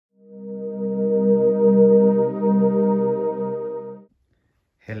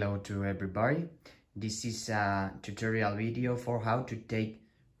Hello to everybody. This is a tutorial video for how to take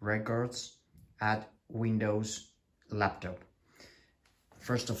records at Windows laptop.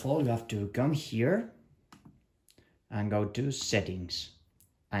 First of all, you have to come here and go to settings.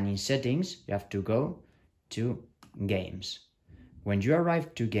 And in settings, you have to go to games. When you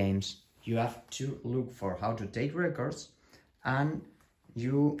arrive to games, you have to look for how to take records, and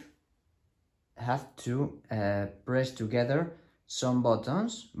you have to press together some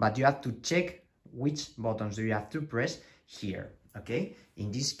buttons, but you have to check which buttons do you have to press here. Okay, in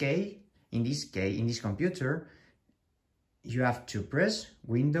this computer, you have to press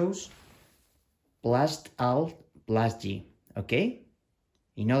Windows plus Alt plus G. Okay,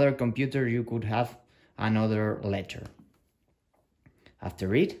 in other computer you could have another letter.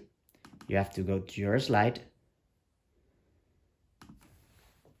 After it, you have to go to your slide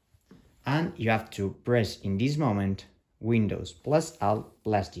and you have to press in this moment Windows plus Alt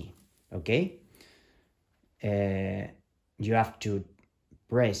plus G. Okay, you have to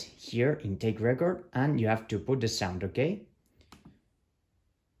press here in take record and you have to put the sound. Okay,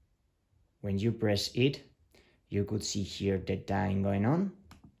 when you press it, you could see here the time going on.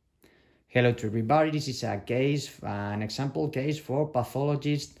 Hello to everybody, this is an example case for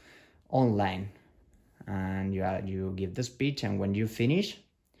pathologist online, and you give the speech, and when you finish,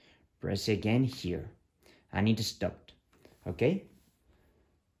 press again here and it stopped. Okay,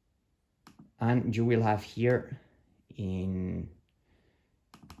 and you will have here in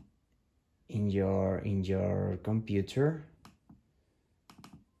your computer,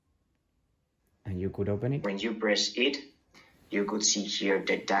 and you could open it. When you press it, you could see here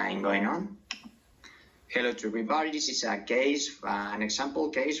the time going on. Hello to everybody, this is an example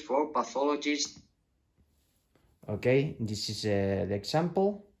case for pathologist. Okay, this is the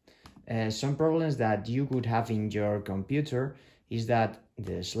example. Some problems that you could have in your computer is that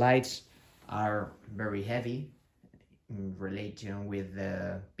the slides are very heavy in relation with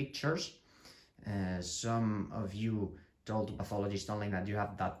the pictures. Some of you told pathologist online that you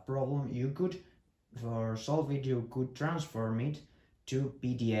have that problem. You could, for solve it, you could transform it to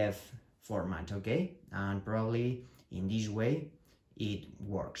PDF format, okay? And probably in this way it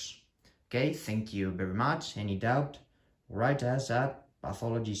works. Okay, thank you very much. Any doubt, write us at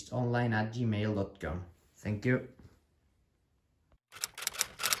pathologistonline@gmail.com. Thank you.